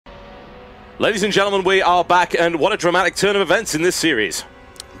Ladies and gentlemen, we are back, and what a dramatic turn of events in this series.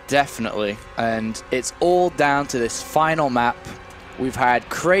 Definitely, and it's all down to this final map. We've had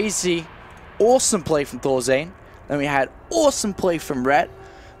crazy, awesome play from ThorZaIN, then we had awesome play from Rhett,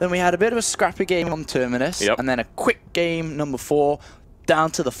 then we had a bit of a scrappy game on Terminus, and then a quick game, number 4,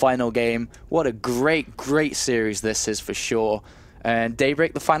 down to the final game. What a great, great series this is for sure. And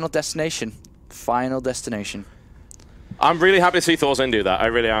Daybreak, the final destination. Final destination. I'm really happy to see ThorZaIN do that. I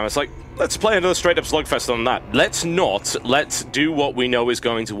really am. It's like, let's play another straight-up slugfest on that. Let's not. Let's do what we know is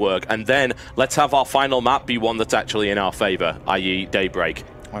going to work, and then let's have our final map be one that's actually in our favor, i.e. Daybreak.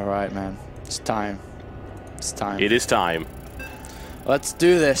 All right, man. It's time. It's time. It is time. Let's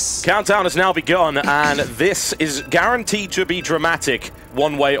do this. Countdown has now begun, and this is guaranteed to be dramatic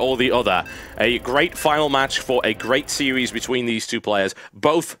one way or the other. A great final match for a great series between these two players.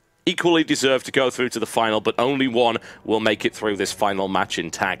 Both equally deserve to go through to the final, but only one will make it through this final match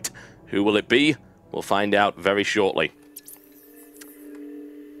intact. Who will it be? We'll find out very shortly.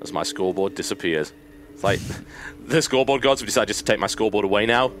 As my scoreboard disappears. It's like, the scoreboard gods have decided just to take my scoreboard away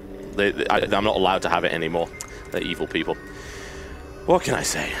now. I'm not allowed to have it anymore. They're evil people. What can I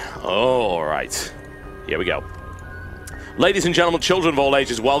say? All right. Here we go. Ladies and gentlemen, children of all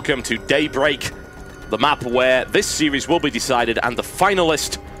ages, welcome to Daybreak, the map where this series will be decided and the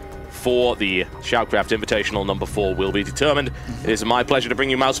finalist for the SHOUTcraft Invitational number 4 will be determined. It is my pleasure to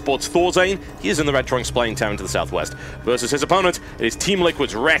bring you Mouse Sports' ThorZaIN. He is in the red trunks playing Town to the southwest. Versus his opponent, it is Team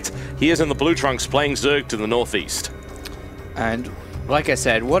Liquid's Rhett. He is in the blue trunks playing Zerg to the northeast. And like I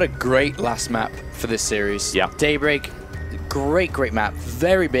said, what a great last map for this series. Yeah. Daybreak, great, great map.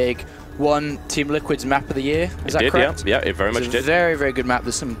 Very big. Won Team Liquid's map of the year. Is that correct? Yeah, it very much did. Very, very good map.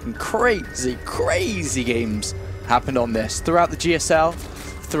 There's some crazy, crazy games happened on this throughout the GSL,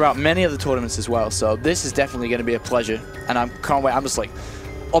 throughout many other tournaments as well. So this is definitely going to be a pleasure, and I can't wait. I'm just like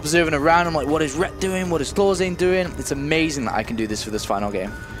observing around. I'm like, what is Rhett doing? What is ThorZaIN doing? It's amazing that I can do this for this final game.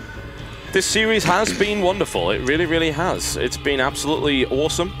 This series has been wonderful. It really, really has. It's been absolutely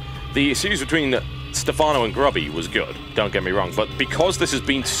awesome. The series between Stefano and Grubby was good, don't get me wrong, but because this has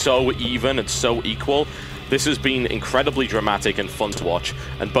been so even and so equal, this has been incredibly dramatic and fun to watch,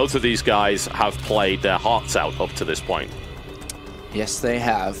 and both of these guys have played their hearts out up to this point. Yes, they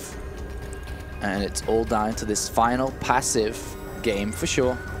have. And it's all down to this final passive game for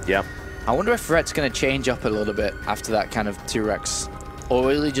sure. Yeah. I wonder if Rhett's going to change up a little bit after that kind of 2-Rex. Or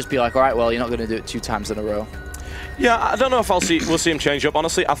will he just be like, all right, well, you're not going to do it 2 times in a row? Yeah, I don't know if we'll see him change up.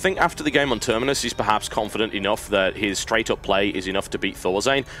 Honestly, I think after the game on Terminus, he's perhaps confident enough that his straight-up play is enough to beat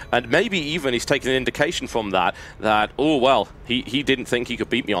ThorZaIN, and maybe even he's taken an indication from that, oh, well, he didn't think he could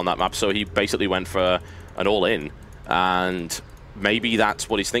beat me on that map, so he basically went for an all-in, and maybe that's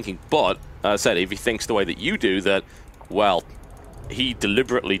what he's thinking. But, as I said, if he thinks the way that you do, that, well, he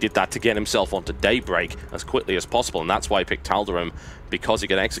deliberately did that to get himself onto Daybreak as quickly as possible, and that's why he picked Tal'Darim, because he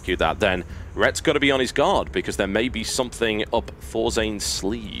can execute that, then Rhett's got to be on his guard, because there may be something up ThorZaIN's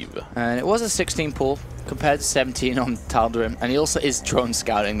sleeve. And it was a 16 pull compared to 17 on Tal'Darim, and he also is drone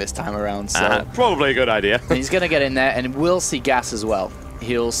scouting this time around, so probably a good idea. He's going to get in there, and we'll see gas as well.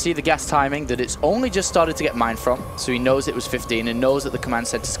 He'll see the gas timing that it's only just started to get mined from, so he knows it was 15 and knows that the command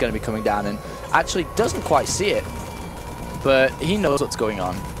center is going to be coming down, and actually doesn't quite see it, but he knows what's going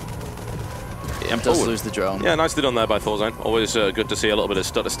on. He does lose the drone. Yeah, nicely done there by ThorZaIN. Always good to see a little bit of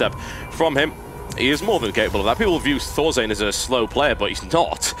stutter step from him. He is more than capable of that. People view ThorZaIN as a slow player, but he's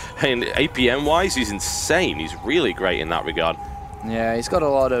not. And APM-wise, he's insane. He's really great in that regard. Yeah, he's got a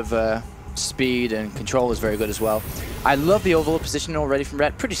lot of speed, and control is very good as well. I love the overload position already from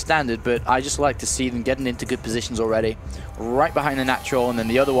Rhett. Pretty standard, but I just like to see them getting into good positions already. Right behind the natural, and then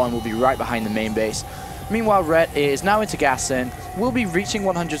the other one will be right behind the main base. Meanwhile, Rhett is now into gas, and we'll be reaching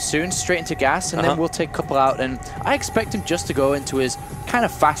 100 soon, straight into gas, and then we'll take a couple out, and I expect him just to go into his kind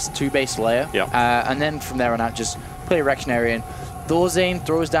of fast 2-base layer, and then from there on out just play a reactionary. And ThorZaIN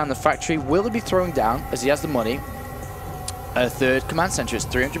throws down the factory. Will he be throwing down, as he has the money, a 3rd command center? Is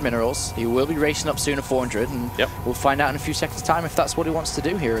 300 minerals. He will be racing up soon at 400, and we'll find out in a few seconds' time if that's what he wants to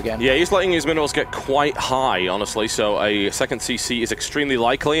do here again. Yeah, he's letting his minerals get quite high, honestly, so a 2nd CC is extremely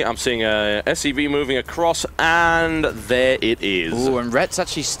likely. I'm seeing a SCV moving across, and there it is. Ooh, and Rhett's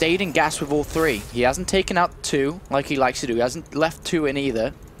actually stayed in gas with all 3. He hasn't taken out 2 like he likes to do. He hasn't left 2 in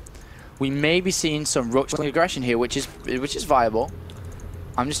either. We may be seeing some roach aggression here, which is viable.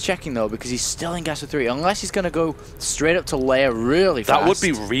 I'm just checking though, because he's still in gas for 3. Unless he's going to go straight up to layer really fast. That would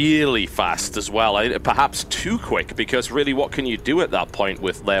be really fast as well. Perhaps too quick, because really what can you do at that point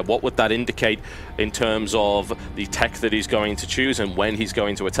with layer? What would that indicate in terms of the tech that he's going to choose and when he's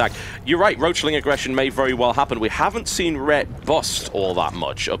going to attack? You're right, roachling aggression may very well happen. We haven't seen Ret bust all that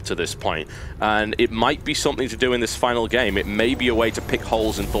much up to this point, and it might be something to do in this final game. It may be a way to pick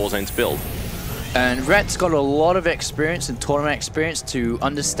holes in ThorZaIN's build. And Ret's got a lot of experience and tournament experience to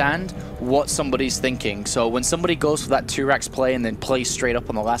understand what somebody's thinking. So when somebody goes for that 2-racks play and then plays straight up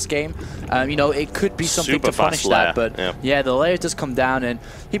on the last game, you know, it could be something Super to punish that. But yeah, the layer does come down, and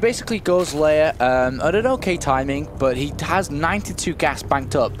he basically goes layer at an okay timing, but he has 92 gas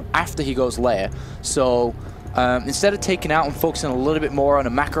banked up after he goes layer. So instead of taking out and focusing a little bit more on a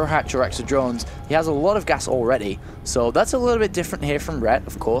macro hatch or extra drones, he has a lot of gas already. So that's a little bit different here from Ret,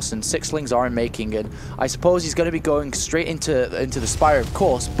 of course, and 6 lings are in making, and I suppose he's going to be going straight into the Spire, of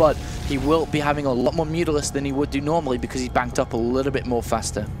course, but he will be having a lot more Mutalisk than he would do normally because he's banked up a little bit more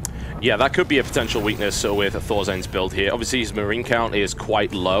faster. Yeah, that could be a potential weakness with ThorZaIN's build here. Obviously, his Marine count is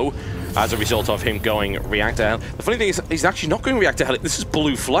quite low as a result of him going Reactor Hell. The funny thing is, he's actually not going Reactor Hell. This is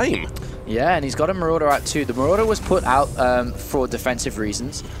Blue Flame. Yeah, and he's got a Marauder out too. The Marauder was put out for defensive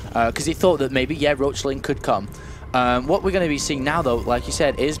reasons, because he thought that maybe, yeah, Roachling could come. What we're going to be seeing now, though, like you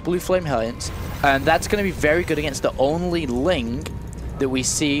said, is Blue Flame Hellions, and that's going to be very good against the only Ling that we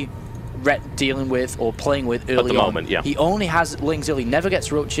see Ret dealing with or playing with early on. At the moment, yeah. He only has Lings early, never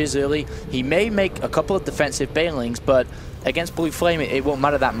gets Roaches early. He may make a couple of defensive Banelings, but against Blue Flame, it won't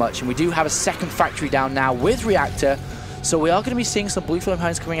matter that much. And we do have a second factory down now with Reactor, so we are going to be seeing some Blue Flame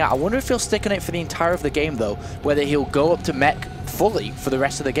Hellions coming out. I wonder if he'll stick on it for the entire of the game, though, whether he'll go up to mech fully for the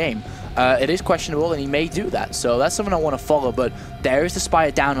rest of the game. It is questionable, and he may do that, so that's something I want to follow. But there is the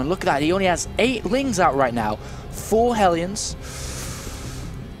Spire down, and look at that, he only has 8 Lings out right now, 4 Hellions,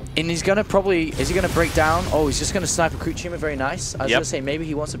 and he's going to probably, is he going to break down? Oh, he's just going to snipe a Crew Tumor, very nice. I was going to say, maybe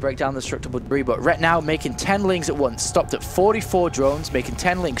he wants to break down the destructible debris, but Ret now making 10 Lings at once, stopped at 44 drones, making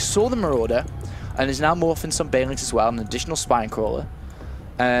 10 Lings, saw the Marauder, and is now morphing some Banelings as well, an additional Spine Crawler.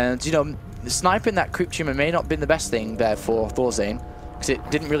 And, you know, sniping that Creep Tumor may not have been the best thing there for ThorZaIN, because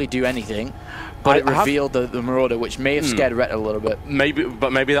it didn't really do anything, but it revealed the Marauder, which may have scared Ret a little bit. Maybe,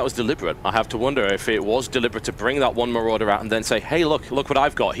 but maybe that was deliberate. I have to wonder if it was deliberate to bring that one Marauder out and then say, hey, look what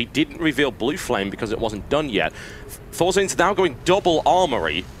I've got. He didn't reveal Blue Flame because it wasn't done yet. ThorZaIN's now going double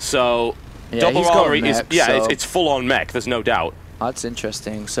armory, so yeah, double armory is, it's full-on mech, there's no doubt. That's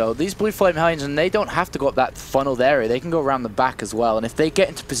interesting. So these Blue Flame Hellions, and they don't have to go up that funneled area. They can go around the back as well. And if they get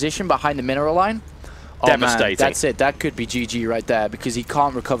into position behind the mineral line, devastating. Man, that's it. That could be GG right there, because he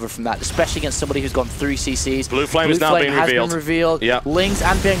can't recover from that, especially against somebody who's gone 3 CCs. Blue Flame is now being revealed. Been revealed. Yep. Lings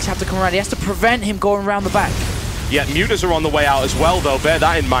and Bangs have to come around. He has to prevent him going around the back. Yeah, Mutas are on the way out as well, though. Bear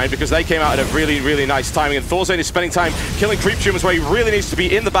that in mind, because they came out at a really, really nice timing. And ThorZaIN is spending time killing Creep Tumors where he really needs to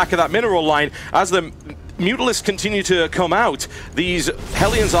be in the back of that mineral line. As the Mutalisks continue to come out, these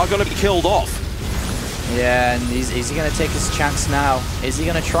Hellions are going to be killed off. Yeah, and is he going to take his chance now? Is he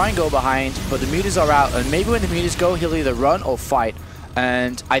going to try and go behind? But the Mutas are out, and maybe when the Mutas go, he'll either run or fight.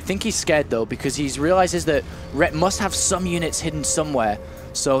 And I think he's scared, though, because he realizes that Ret must have some units hidden somewhere.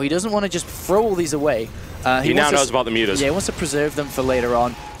 So he doesn't want to just throw all these away. He now knows about the Mutas. Yeah, he wants to preserve them for later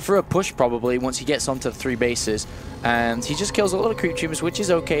on, for a push probably, once he gets onto the 3 bases. And he just kills a lot of Creep Tumors, which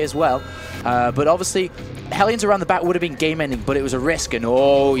is okay as well. But obviously, Hellions around the back would have been game-ending, but it was a risk. And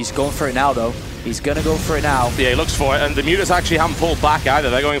oh, he's going for it now, though. He's going to go for it now. Yeah, he looks for it, and the Mutas actually haven't pulled back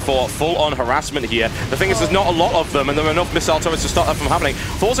either. They're going for full-on harassment here. The thing is, there's not a lot of them, and there are enough missile turrets to stop that from happening.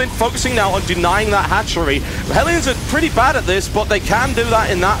 ThorZaIN focusing now on denying that hatchery. Hellions are pretty bad at this, but they can do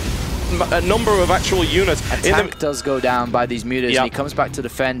that in that number of actual units. Attack does go down by these Mutas, and he comes back to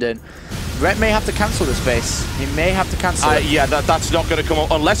defend, and Ret may have to cancel this base. He may have to cancel it. Yeah, that's not going to come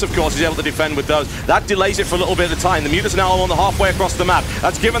up, unless, of course, he's able to defend with those. That delays it for a little bit of time. The Mutas are now on the halfway across the map.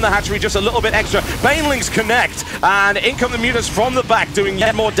 That's given the hatchery just a little bit extra. Banelings connect, and in come the Mutas from the back, doing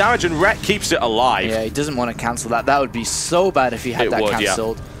yet more damage, and Ret keeps it alive. Yeah, he doesn't want to cancel that. That would be so bad if he had that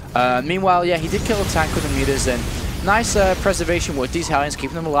cancelled. Yeah. Meanwhile, yeah, he did kill a tank with the Mutas, and nice preservation with these Hellions,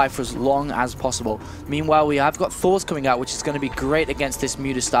 keeping them alive for as long as possible. Meanwhile, we have got Thors coming out, which is going to be great against this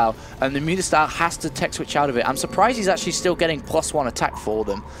Muta style. And the Muta style has to tech switch out of it. I'm surprised he's actually still getting +1 attack for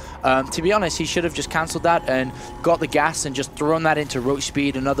them. To be honest, he should have just cancelled that and got the gas and just thrown that into Roach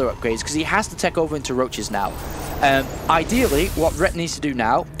speed and other upgrades, because he has to tech over into Roaches now. Ideally, what Ret needs to do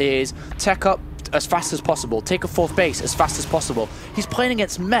now is tech up as fast as possible. Take a 4th base as fast as possible. He's playing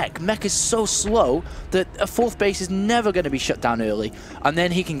against Mech. Mech is so slow that a 4th base is never going to be shut down early. And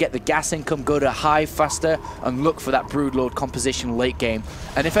then he can get the gas income, go to hive faster, and look for that Broodlord composition late game.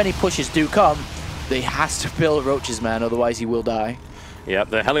 And if any pushes do come, he has to build roaches, man, otherwise he will die. Yep,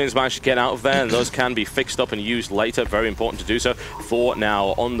 the Hellions managed to get out of there, and those can be fixed up and used later. Very important to do so. Thor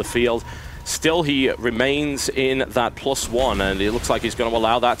now on the field. Still, he remains in that +1, and it looks like he's going to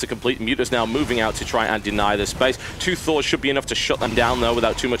allow that to complete. Mutas now moving out to try and deny this space. 2 Thors should be enough to shut them down, though,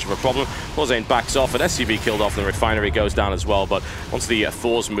 without too much of a problem. ThorZaIN backs off, and SCV killed off, and the refinery goes down as well. But once the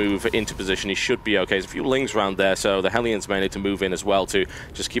Thors move into position, he should be okay. There's a few Lings around there, so the Hellions may need to move in as well to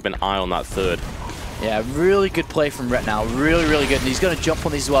just keep an eye on that 3rd. Yeah, really good play from Rhett now. Really, really good. And he's going to jump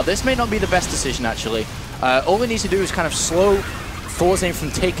on these as well. This may not be the best decision, actually. All he needs to do is kind of slow ThorZaIN from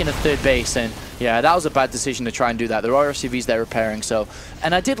taking a 3rd base. And yeah, that was a bad decision to try and do that. There are SCVs there repairing. So,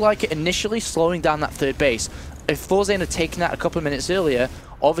 and I did like it initially, slowing down that 3rd base. If ThorZaIN had taken that a couple of minutes earlier,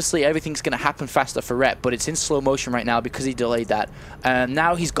 obviously everything's going to happen faster for Rhett, but it's in slow motion right now because he delayed that. And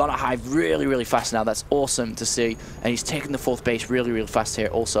now he's gone to hive really, really fast now. That's awesome to see. And he's taking the 4th base really, really fast here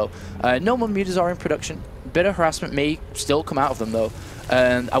also. No more mutas are in production. Bit of harassment may still come out of them though.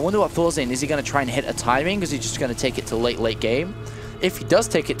 I wonder what ThorZaIN, is he going to try and hit a timing? Is he just going to take it to late game? If he does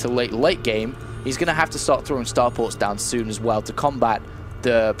take it to late game, he's going to have to start throwing starports down soon as well to combat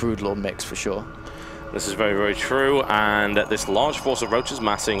the Broodlord mix for sure. This is very, very true, and this large force of roaches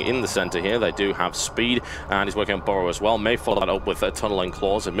massing in the center here. They do have speed, and he's working on Burrow as well. May follow that up with a tunneling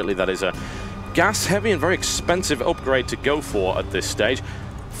claws. Admittedly, that is a gas-heavy and very expensive upgrade to go for at this stage.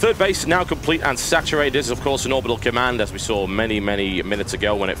 3rd base now complete and saturated. This is, of course, an orbital command, as we saw many, many minutes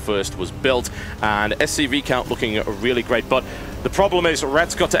ago when it first was built, and SCV count looking really great. But the problem is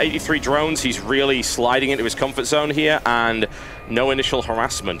Rhett's got to 83 drones. He's really sliding into his comfort zone here, and no initial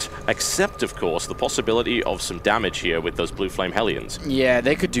harassment, except, of course, the possibility of some damage here with those Blue Flame Hellions. Yeah,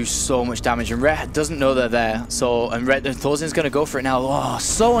 they could do so much damage, and Rhett doesn't know they're there. So, and ThorZaIN's going to go for it now. Oh,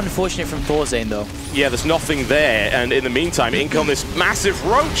 so unfortunate from ThorZaIN, though. Yeah, there's nothing there, and in the meantime, in come this massive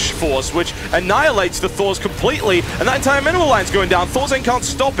roach force, which annihilates the Thors completely, and that entire mineral line's going down. ThorZaIN can't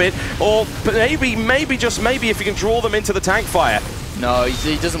stop it, or maybe, just maybe, if he can draw them into the tank fire. No,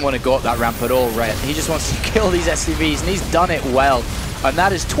 he doesn't want to go up that ramp at all, Rhett. He just wants to kill these SCVs, and he's done it well. And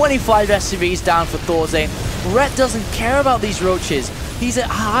that is 25 SCVs down for ThorZaIN. Rhett doesn't care about these roaches. He's at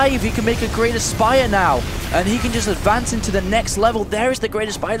hive. He can make a Great Aspire now, and he can just advance into the next level. There is the Great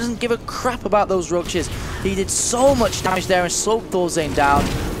Aspire. He doesn't give a crap about those roaches. He did so much damage there and slowed ThorZaIN down.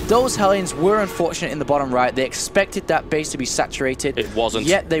 Those Hellions were unfortunate in the bottom right. They expected that base to be saturated. It wasn't.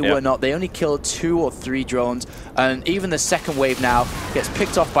 Yet they were not. They only killed 2 or 3 drones. And even the 2nd wave now gets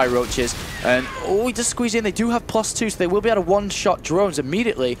picked off by roaches. And he just squeeze in. They do have +2, so they will be able to one-shot drones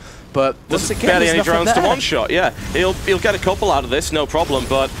immediately. But once again, barely any drones to one-shot. Yeah, he'll get a couple out of this, no problem.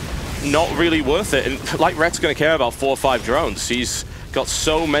 But not really worth it. And like Rhett's going to care about 4 or 5 drones. He's got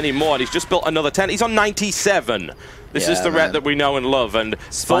so many more, and he's just built another 10. He's on 97. This is the Rhett that we know and love, and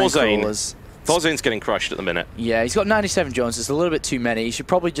ThorZaIN's getting crushed at the minute. Yeah, he's got 97 drones. It's a little bit too many. He should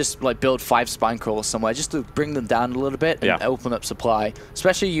probably just like build 5 spine crawlers somewhere just to bring them down a little bit and open up supply,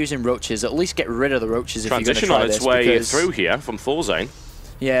 especially using roaches. At least get rid of the roaches if you're going to try this. Transition on its way through here from ThorZaIN.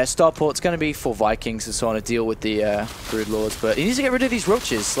 Yeah, Starport's going to be for Vikings and so on to deal with the Broodlords, but he needs to get rid of these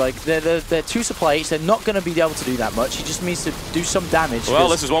roaches. Like, they're 2 supply each. They're not going to be able to do that much. He just needs to do some damage. Well,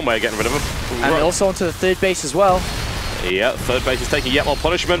 this is one way of getting rid of them. And also onto the 3rd base as well. Yeah, 3rd base is taking yet more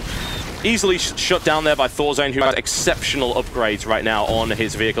punishment. Easily shut down there by ThorZaIN, who has exceptional upgrades right now on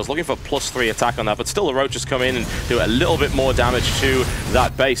his vehicles. Looking for +3 attack on that, but still the roaches come in and do a little bit more damage to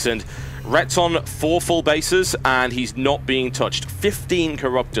that base. And Rhett's on 4 full bases, and he's not being touched. 15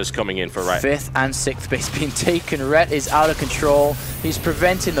 Corruptors coming in for Rhett. 5th and 6th base being taken. Rhett is out of control. He's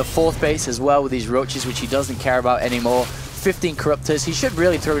preventing the 4th base as well with these roaches, which he doesn't care about anymore. 15 Corruptors. He should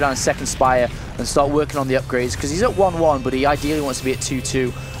really throw down a 2nd Spire and start working on the upgrades, because he's at 1-1, but he ideally wants to be at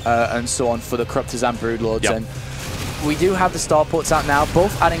 2-2 and so on for the Corruptors and Broodlords. And we do have the starports out now,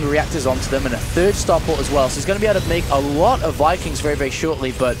 both adding reactors onto them, and a 3rd starport as well. So he's going to be able to make a lot of Vikings very, very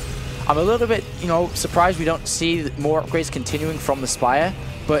shortly, but I'm a little bit, surprised we don't see more upgrades continuing from the Spire,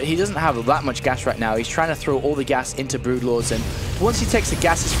 but he doesn't have that much gas right now. He's trying to throw all the gas into Broodlords, and once he takes the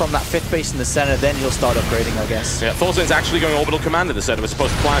gases from that 5th base in the center, then he'll start upgrading, I guess. Yeah, ThorZaIN's actually going Orbital Command in the center as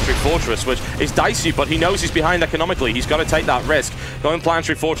opposed to Planetary Fortress, which is dicey, but he knows he's behind economically. He's got to take that risk. Going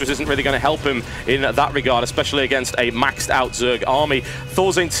Planetary Fortress isn't really going to help him in that regard, especially against a maxed out Zerg army.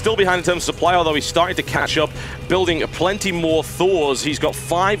 ThorZaIN's still behind in terms of supply, although he's starting to catch up, building plenty more Thors. He's got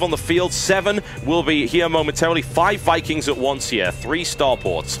 5 on the field, 7 will be here momentarily. 5 Vikings at once here, 3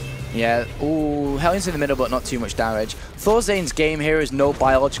 starports. Yeah, ooh, Hellions in the middle, but not too much damage. ThorZaIN's game here is no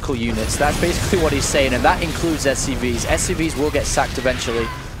biological units. That's basically what he's saying, and that includes SCVs. SCVs will get sacked eventually,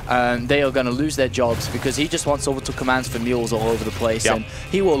 and they are going to lose their jobs because he just wants orbital commands for mules all over the place, and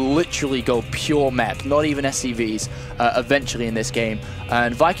he will literally go pure mech, not even SCVs, eventually in this game.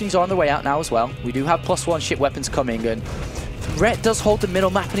 And Vikings are on the way out now as well. We do have +1 ship weapons coming, and Rhett does hold the middle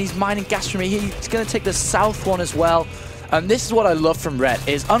map, and he's mining gas from here. He's going to take the south one as well. And this is what I love from Rhett,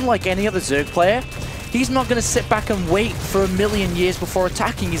 is unlike any other Zerg player, he's not going to sit back and wait for a million years before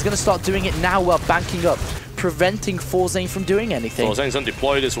attacking. He's going to start doing it now while banking up, preventing ThorZaIN from doing anything. ThorZaIN's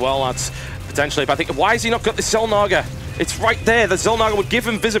undeployed as well. That's potentially, but I think, why has he not got the Zelnaga? It's right there. The Zelnaga would give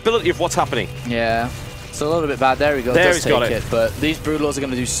him visibility of what's happening. Yeah. It's a little bit bad. There we go. There he's got it. But these Broodlords are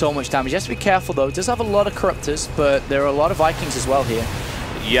going to do so much damage. He has to be careful, though. He does have a lot of Corruptors, but there are a lot of Vikings as well here.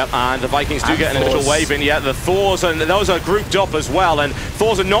 Yep, and the Vikings do get an initial wave in. Yeah, the Thors, and those are grouped up as well. And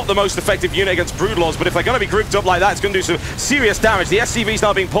Thors are not the most effective unit against Broodlords, but if they're going to be grouped up like that, it's going to do some serious damage. The SCV's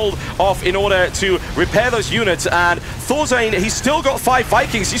now being pulled off in order to repair those units. And ThorZaIN, he's still got 5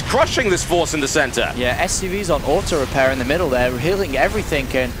 Vikings. He's crushing this force in the center. Yeah, SCV's on auto repair in the middle there, healing everything.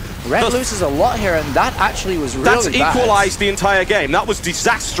 And Rhett loses a lot here, and that actually was really bad. That's equalized the entire game. That was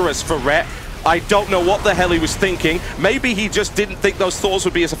disastrous for Rhett. I don't know what the hell he was thinking. Maybe he just didn't think those Thors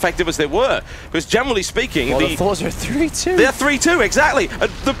would be as effective as they were. Because generally speaking, well, the Thors are 3-2. They're 3-2, exactly.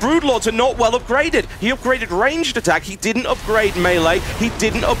 The Broodlords are not well upgraded. He upgraded ranged attack. He didn't upgrade melee. He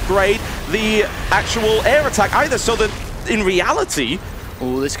didn't upgrade the actual air attack either. So that in reality...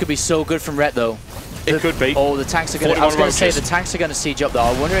 Oh, this could be so good from Rhett, though. It could be. Oh, the tanks are going to... I was going to say the tanks are going to siege up, though.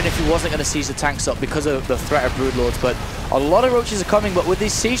 I'm wondering if he wasn't going to siege the tanks up because of the threat of Broodlords, but a lot of roaches are coming, but with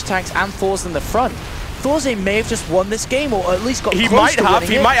these siege tanks and Thors in the front, ThorZaIN may have just won this game, or at least got close to winning it.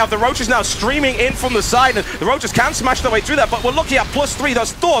 He might have. The roaches now streaming in from the side, and the roaches can smash their way through that, but we're looking at +3.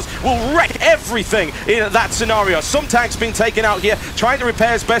 Those Thors will wreck everything in that scenario. Some tanks being taken out here, trying to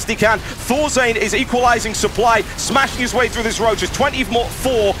repair as best he can. ThorZaIN is equalizing supply, smashing his way through these roaches.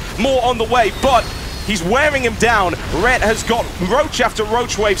 24 more on the way, but he's wearing him down. Rhett has got roach after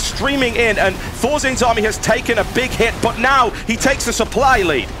roach wave streaming in, and ThorZaIN's army has taken a big hit, but now he takes the supply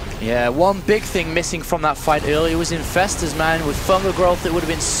lead. Yeah, one big thing missing from that fight earlier was Infestors, man. With fungal growth, it would have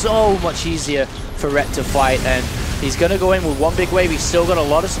been so much easier for Rhett to fight, and he's going to go in with one big wave. He's still got a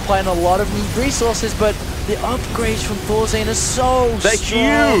lot of supply and a lot of resources, but the upgrades from ThorZaIN are so strong.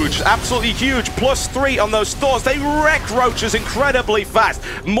 They're huge, absolutely huge. +3 on those Thors. They wreck roaches incredibly fast.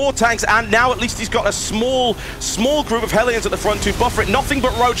 More tanks, and now at least he's got a small group of Hellions at the front to buffer it. Nothing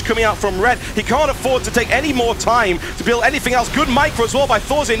but roach coming out from Rhett. He can't afford to take any more time to build anything else. Good micro as well by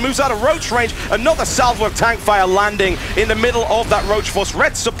ThorZaIN. Moves out of roach range. Another salvo of tank fire landing in the middle of that roach force.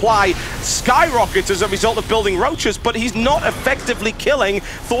 Rhett's supply skyrockets as a result of building roaches, but he's not effectively killing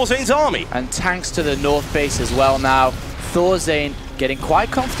ThorZaIN's army. And tanks to the north base as well now. ThorZaIN getting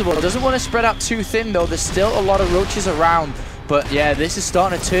quite comfortable. Doesn't want to spread out too thin, though. There's still a lot of roaches around. But yeah, this is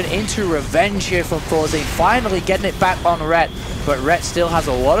starting to turn into revenge here from ThorZaIN. Finally getting it back on Rhett. But Rhett still has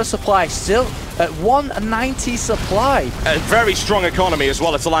a lot of supply. Still at 190 supply. A very strong economy as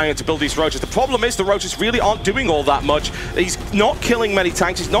well. It's allowing him to build these roaches. The problem is the roaches really aren't doing all that much. He's not killing many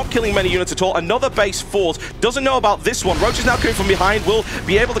tanks. He's not killing many units at all. Another base falls. Doesn't know about this one. Roach is now coming from behind. Will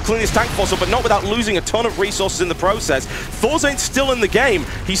be able to clean his tank force up, but not without losing a ton of resources in the process. ThorZaIN's still in the game.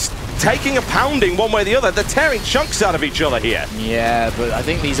 He's taking a pounding one way or the other. They're tearing chunks out of each other here. Yeah, but I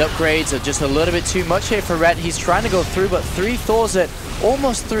think these upgrades are just a little bit too much here for Rhett. He's trying to go through, but 3 Thors at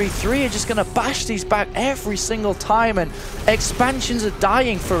almost 3-3 are just going to bash these back every single time, and expansions are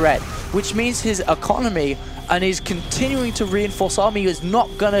dying for Rhett, which means his economy and his continuing to reinforce army is not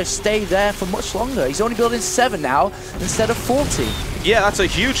going to stay there for much longer. He's only building 7 now instead of 40. Yeah, that's a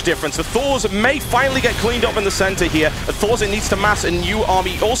huge difference. The Thors may finally get cleaned up in the center here. The ThorZaIN needs to mass a new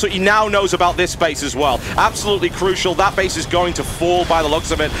army. Also, he now knows about this base as well. Absolutely crucial. That base is going to fall by the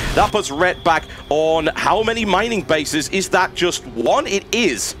looks of it. That puts Rhett back on how many mining bases? Is that just 1? It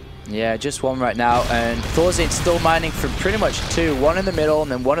is. Yeah, just 1 right now. And ThorZaIN's still mining from pretty much 2. 1 in the middle and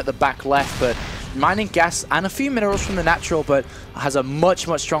then 1 at the back left. But mining gas and a few minerals from the natural, but has a much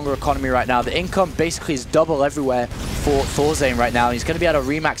stronger economy right now. The income basically is double everywhere for ThorZaIN right now. He's going to be able to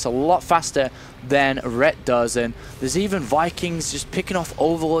remax a lot faster than Rhett does, and there's even Vikings just picking off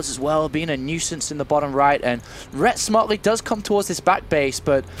Overlords as well, being a nuisance in the bottom right, and Rhett smartly does come towards this back base,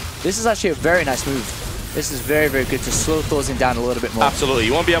 but this is actually a very nice move. This is very good to slow ThorZaIN down a little bit more. Absolutely.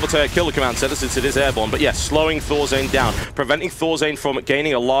 You won't be able to kill the command center since it is airborne, but yes, slowing ThorZaIN down, preventing ThorZaIN from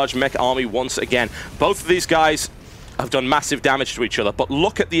gaining a large mech army once again. Both of these guys have done massive damage to each other, but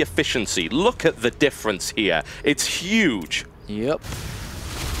look at the efficiency. Look at the difference here. It's huge. Yep.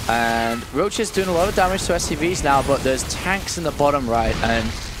 And Roach is doing a lot of damage to SCVs now, but there's tanks in the bottom right, and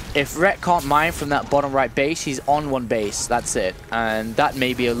if Rhett can't mine from that bottom right base, he's on one base, that's it. And that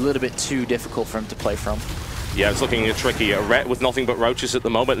may be a little bit too difficult for him to play from. Yeah, it's looking tricky. Rhett with nothing but roaches at the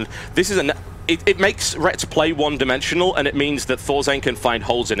moment, and this is it makes Rhett's play one-dimensional, and it means that ThorZaIN can find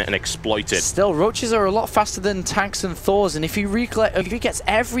holes in it and exploit it. Still, roaches are a lot faster than tanks and Thors, and if he gets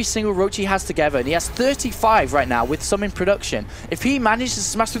every single roach he has together, and he has 35 right now with some in production, if he manages to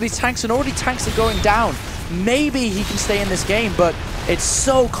smash through these tanks, and already tanks are going down, maybe he can stay in this game, but it's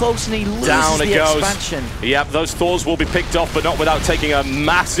so close and he loses down it the goes. Expansion. Yep, those Thors will be picked off, but not without taking a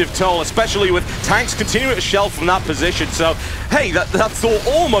massive toll, especially with tanks continuing to shell from that position. So, hey, that Thor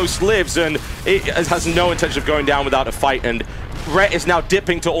almost lives, and it has no intention of going down without a fight, and Rhett is now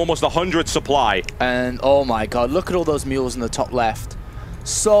dipping to almost 100 supply. And oh my god, look at all those mules in the top left.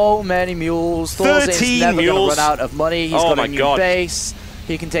 So many mules. ThorZaIN's never going to run out of money. He's got a new base.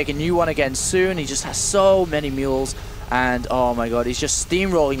 He can take a new one again soon. He just has so many mules. And oh my god, he's just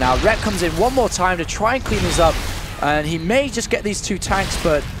steamrolling now. Rhett comes in one more time to try and clean this up. And he may just get these 2 tanks,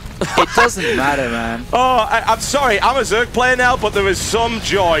 but it doesn't matter, man. Oh, I'm sorry, I'm a Zerg player now, but there is some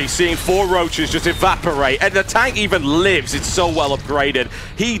joy seeing 4 roaches just evaporate. And the tank even lives. It's so well upgraded.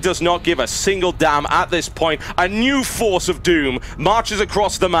 He does not give a single damn at this point. A new force of doom marches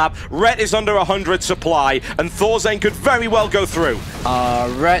across the map. Rhett is under 100 supply, and ThorZaIN could very well go through.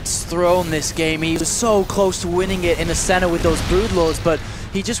 Rhett's thrown this game. He was so close to winning it in the center with those Broodlords, but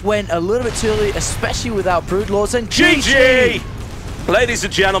he just went a little bit too early, especially without Broodlords. And GG! Ladies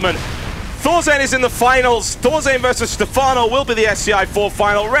and gentlemen, ThorZaIN is in the finals. ThorZaIN versus Stefano will be the SCi4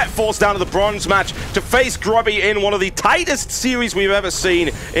 final. Rhett falls down to the bronze match to face Grubby in one of the tightest series we've ever seen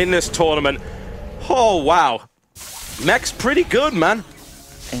in this tournament. Oh, wow. Mech's pretty good, man.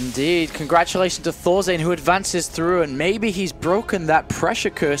 Indeed. Congratulations to ThorZaIN, who advances through, and maybe he's broken that pressure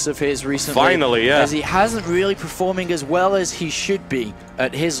curse of his recently. Finally, yeah. As he hasn't really performing as well as he should be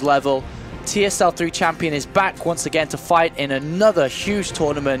at his level. TSL 3 champion is back once again to fight in another huge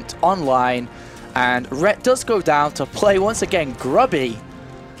tournament online, and Rhett does go down to play once again Grubby.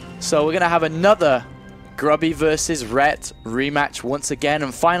 So we're going to have another Grubby versus Rhett rematch once again,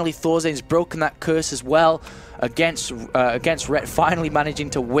 and finally ThorZaIN's broken that curse as well against Rhett, finally managing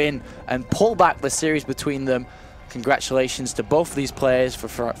to win and pull back the series between them. Congratulations to both of these players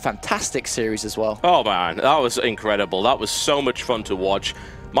for a fantastic series as well. Oh man, that was incredible. That was so much fun to watch.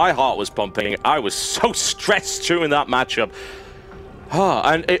 My heart was pumping. I was so stressed during that matchup.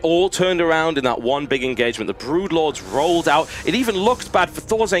 And it all turned around in that one big engagement. The Broodlords rolled out. It even looked bad for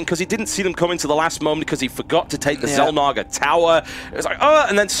ThorZaIN because he didn't see them come into the last moment because he forgot to take the Zelnaga tower. It was like,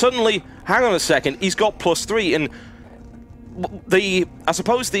 and then suddenly, hang on a second, he's got +3. And I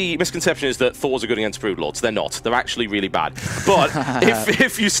suppose the misconception is that Thors are good against Broodlords. They're not. They're actually really bad. But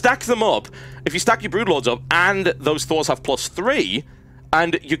if you stack them up, if you stack your Broodlords up and those Thors have +3,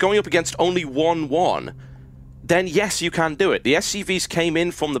 and you're going up against only 1-1, then yes, you can do it. The SCVs came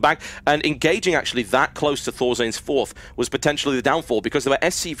in from the back, and engaging actually that close to ThorZaIN's 4th was potentially the downfall, because there were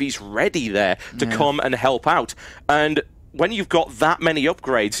SCVs ready there to come and help out. And when you've got that many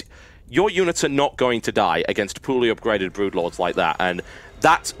upgrades, your units are not going to die against poorly upgraded Broodlords like that. And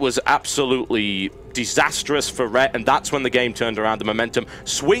that was absolutely disastrous for Rhett, and that's when the game turned around. The momentum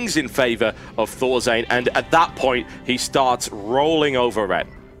swings in favor of ThorZaIN, and at that point, he starts rolling over Rhett.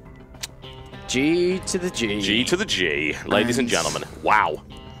 G to the G. G to the G, ladies and gentlemen. Wow.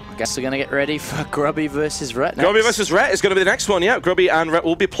 I guess we're going to get ready for Grubby versus Rhett next. Grubby versus Rhett is going to be the next one, yeah. Grubby and Rhett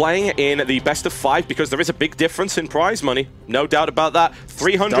will be playing in the best of 5 because there is a big difference in prize money. No doubt about that.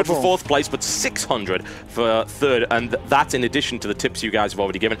 300 for 4th place, but 600 for 3rd, and that's in addition to the tips you guys have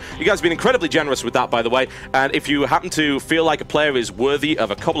already given. You guys have been incredibly generous with that, by the way, and if you happen to feel like a player is worthy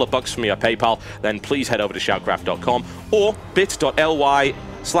of a couple of bucks from your PayPal, then please head over to SHOUTcraft.com or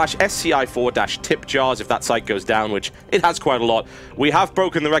bit.ly/SCi4-tipjars if that site goes down, which it has quite a lot. We have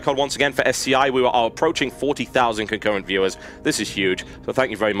broken the record once again for SCI. We are approaching 40,000 concurrent viewers. This is huge, so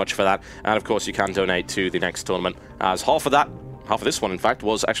thank you very much for that. And of course, you can donate to the next tournament, as half of this one, in fact,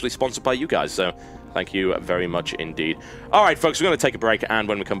 was actually sponsored by you guys, so thank you very much indeed. All right, folks, we're going to take a break, and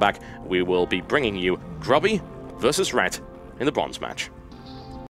when we come back, we will be bringing you Grubby versus Rhett in the bronze match.